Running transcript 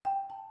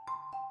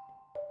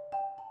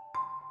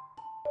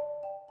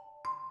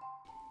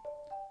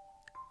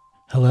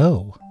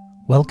Hello,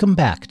 welcome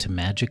back to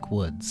Magic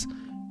Woods.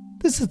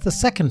 This is the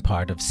second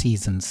part of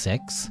Season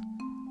 6.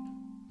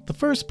 The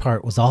first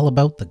part was all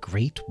about the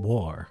Great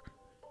War,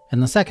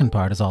 and the second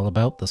part is all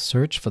about the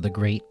search for the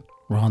Great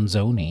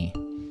Ronzoni.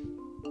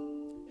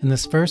 And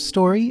this first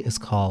story is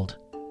called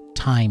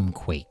Time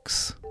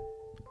Quakes.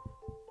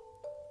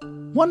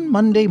 One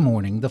Monday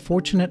morning, the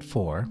Fortunate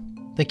Four,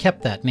 they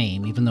kept that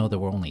name even though there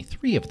were only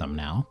 3 of them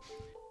now,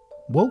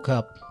 woke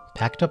up,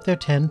 packed up their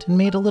tent, and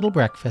made a little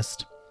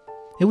breakfast.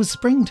 It was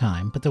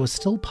springtime, but there was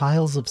still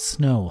piles of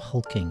snow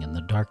hulking in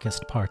the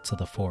darkest parts of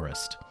the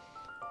forest.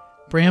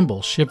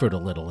 Bramble shivered a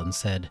little and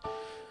said,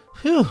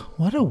 "Phew,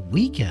 what a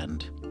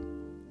weekend."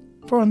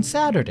 For on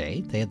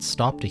Saturday they had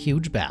stopped a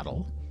huge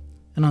battle,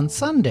 and on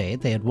Sunday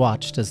they had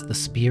watched as the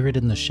spirit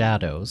in the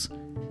shadows,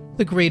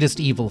 the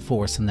greatest evil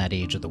force in that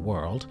age of the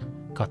world,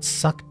 got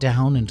sucked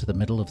down into the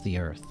middle of the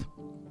earth.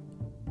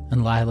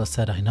 And Lila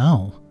said, "I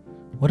know.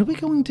 What are we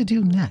going to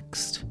do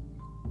next?"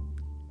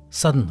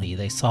 Suddenly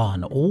they saw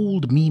an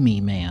old Mimi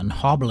man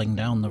hobbling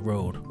down the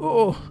road.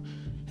 Oh,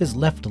 his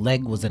left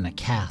leg was in a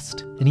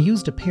cast, and he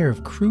used a pair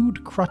of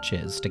crude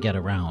crutches to get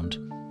around.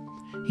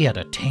 He had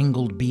a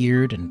tangled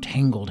beard and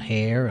tangled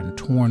hair and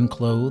torn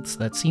clothes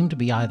that seemed to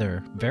be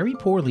either very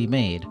poorly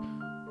made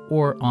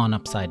or on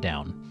upside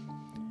down.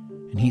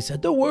 And he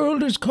said, "The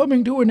world is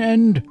coming to an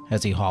end,"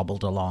 as he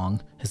hobbled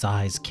along, his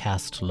eyes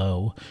cast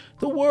low.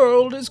 "The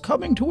world is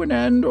coming to an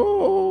end,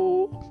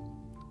 oh."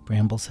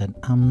 Bramble said,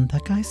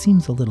 that guy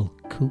seems a little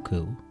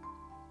cuckoo."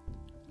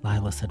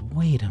 Lila said,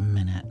 "Wait a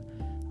minute.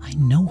 I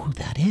know who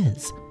that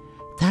is.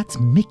 That's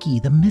Mickey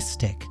the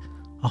Mystic,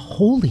 a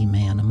holy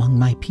man among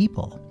my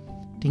people."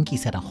 Dinky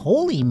said, "A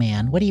holy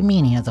man? What do you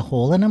mean? He has a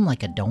hole in him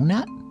like a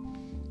donut?"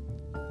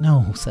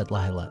 "No," said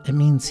Lila. "It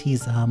means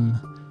he's, I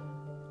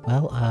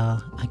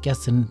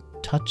guess in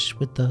touch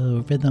with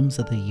the rhythms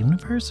of the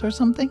universe or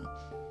something?"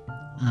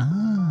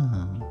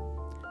 "Ah."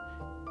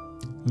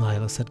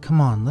 Lila said,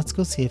 "Come on, let's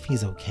go see if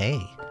he's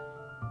okay."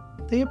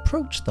 They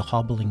approached the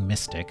hobbling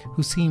mystic,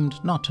 who seemed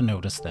not to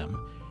notice them,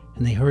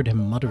 and they heard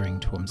him muttering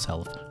to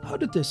himself, "How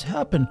did this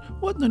happen?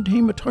 What in the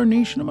name of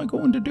tarnation am I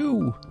going to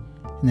do?"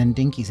 And then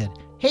Dinky said,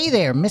 "Hey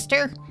there,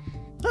 mister!"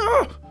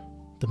 "Ah!"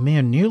 The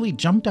man nearly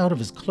jumped out of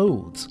his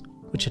clothes,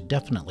 which had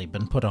definitely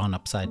been put on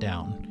upside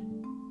down.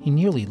 He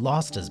nearly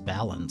lost his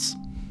balance.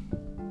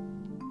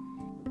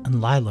 And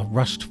Lila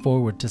rushed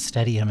forward to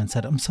steady him and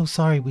said, "I'm so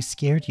sorry we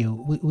scared you.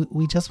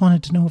 We just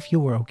wanted to know if you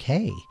were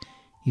okay.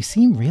 You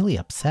seem really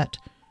upset."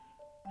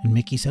 And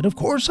Mickey said, "Of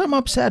course I'm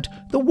upset.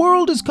 The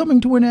world is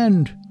coming to an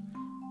end."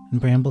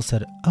 And Bramble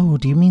said, "Oh,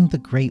 do you mean the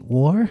Great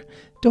War?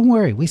 Don't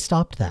worry, we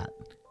stopped that."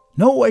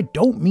 "No, I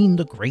don't mean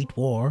the Great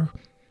War."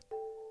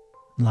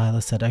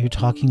 Lila said, "Are you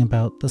talking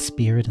about the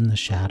spirit in the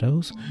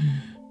shadows?"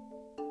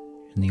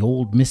 And the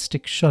old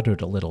mystic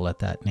shuddered a little at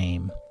that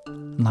name.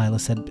 And Lila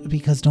said,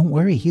 "Because don't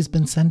worry, he's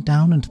been sent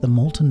down into the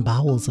molten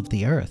bowels of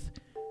the earth."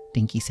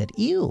 Dinky said,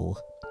 "Ew."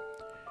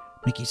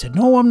 Mickey said,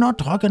 "No, I'm not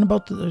talking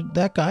about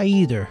that guy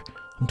either.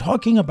 I'm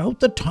talking about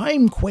the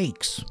time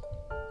quakes."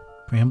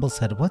 Bramble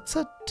said, "What's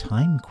a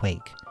time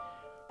quake?"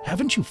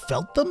 "Haven't you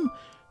felt them?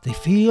 They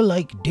feel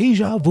like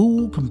deja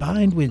vu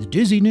combined with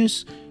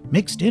dizziness,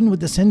 mixed in with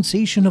the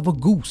sensation of a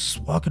goose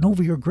walking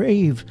over your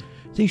grave.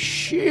 They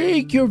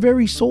shake your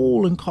very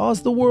soul and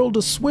cause the world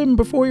to swim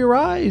before your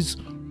eyes."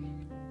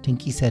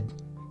 Dinky said,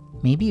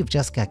 "Maybe you've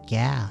just got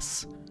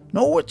gas."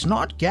 "No, it's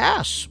not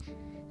gas.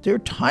 They're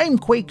time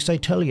quakes, I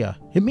tell you.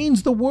 It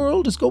means the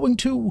world is going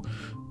to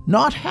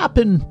not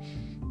happen."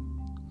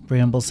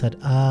 Bramble said,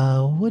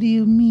 what do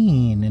you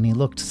mean?" And he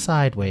looked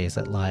sideways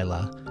at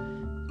Lila.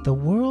 "The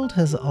world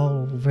has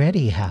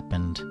already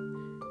happened."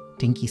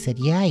 Dinky said,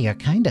 "Yeah, you're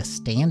kind of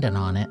standing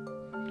on it."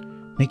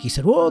 Mickey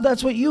said, "Oh,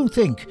 that's what you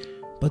think.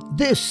 But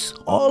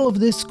all of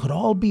this could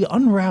all be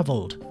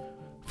unraveled.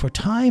 For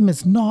time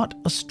is not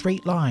a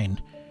straight line.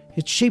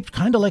 It's shaped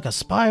kind of like a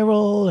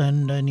spiral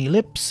and an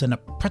ellipse and a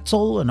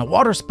pretzel and a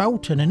water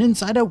spout and an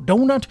inside-out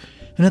donut.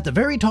 And at the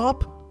very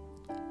top,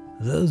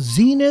 the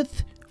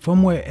zenith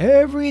from where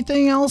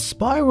everything else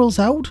spirals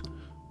out,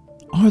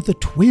 are the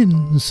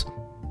twins."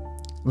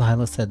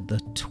 Lila said,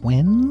 "The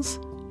twins?"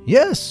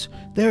 "Yes,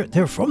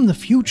 they're from the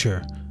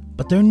future,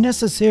 but they're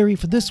necessary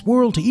for this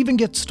world to even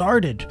get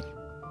started.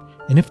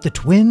 And if the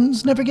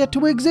twins never get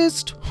to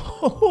exist,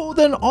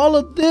 then all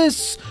of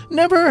this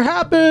never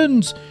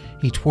happens."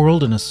 He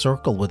twirled in a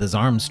circle with his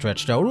arms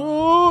stretched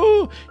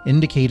out,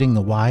 indicating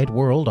the wide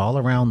world all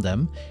around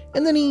them,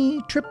 and then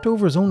he tripped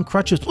over his own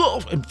crutches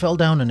and fell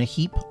down in a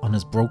heap on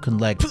his broken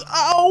leg.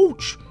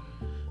 "Ouch!"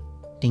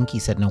 Dinky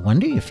said, "No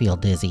wonder you feel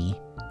dizzy."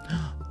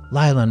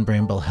 Lila and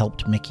Bramble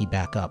helped Mickey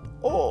back up.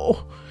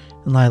 "Oh!"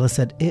 And Lila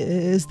said,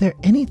 "Is there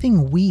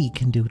anything we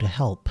can do to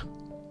help?"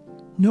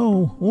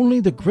 "No, only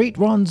the Great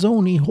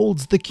Ronzoni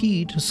holds the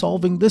key to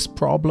solving this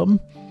problem."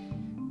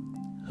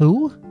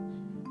 "Who?"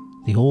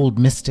 The old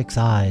mystic's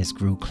eyes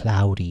grew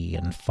cloudy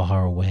and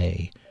far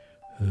away.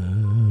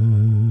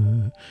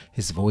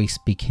 His voice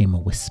became a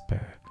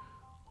whisper.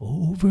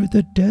 "Over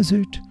the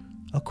desert,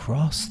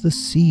 across the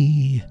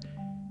sea,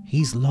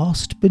 he's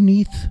lost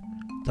beneath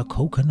the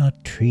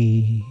coconut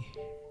tree.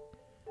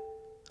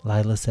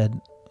 Lila said,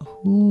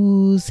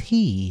 "Who's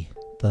he?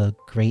 The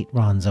great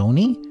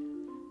Ronzoni?"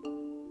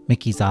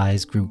 Mickey's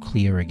eyes grew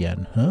clear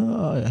again.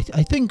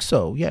 I think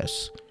so,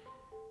 yes.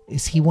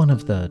 Is he one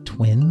of the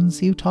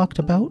twins you talked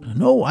about?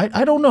 No,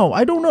 I don't know.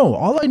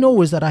 All I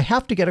know is that I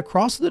have to get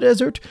across the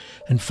desert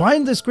and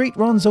find this great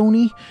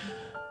Ronzoni.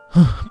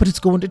 But it's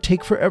going to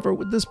take forever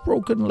with this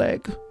broken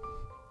leg.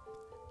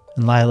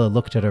 And Lila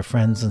looked at her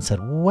friends and said,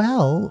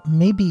 "Well,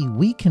 maybe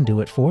we can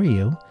do it for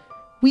you.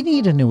 We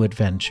need a new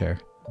adventure.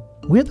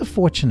 We're the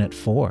fortunate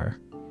four."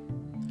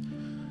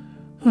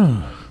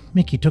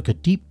 Mickey took a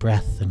deep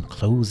breath and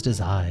closed his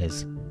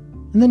eyes.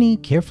 And then he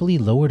carefully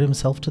lowered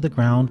himself to the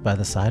ground by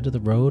the side of the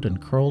road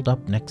and curled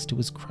up next to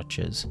his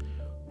crutches.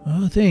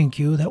 Thank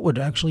you. That would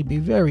actually be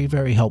very,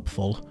 very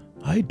helpful.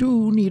 I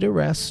do need a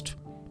rest.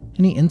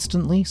 And he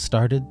instantly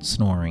started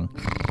snoring.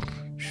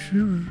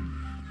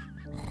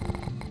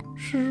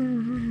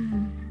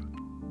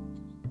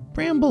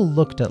 Bramble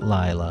looked at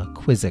Lila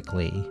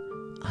quizzically.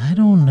 "I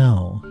don't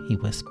know," he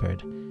whispered.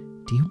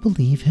 "Do you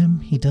believe him?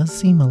 He does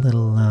seem a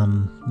little,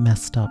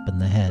 messed up in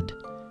the head."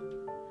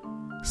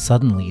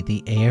 Suddenly,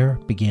 the air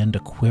began to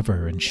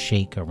quiver and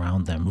shake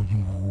around them,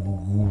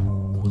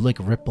 like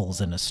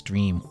ripples in a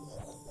stream.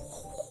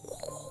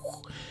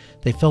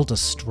 They felt a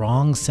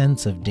strong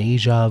sense of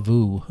déjà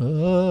vu,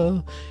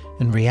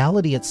 and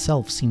reality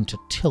itself seemed to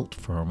tilt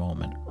for a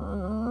moment.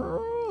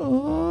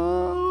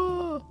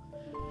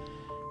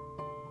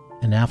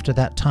 And after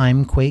that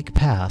time quake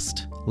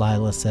passed,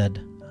 Lila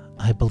said,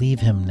 "I believe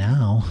him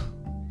now."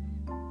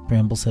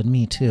 Bramble said,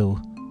 "Me too.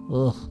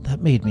 Ugh,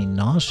 that made me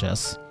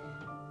nauseous."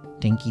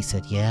 Dinky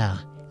said, "Yeah,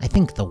 I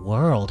think the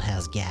world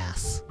has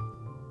gas."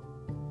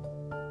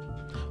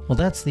 Well,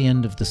 that's the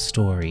end of the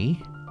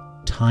story,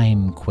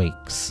 Time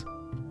Quakes.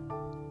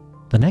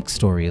 The next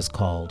story is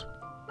called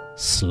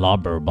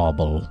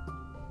Slobberbobble.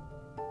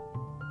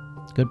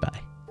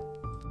 Goodbye.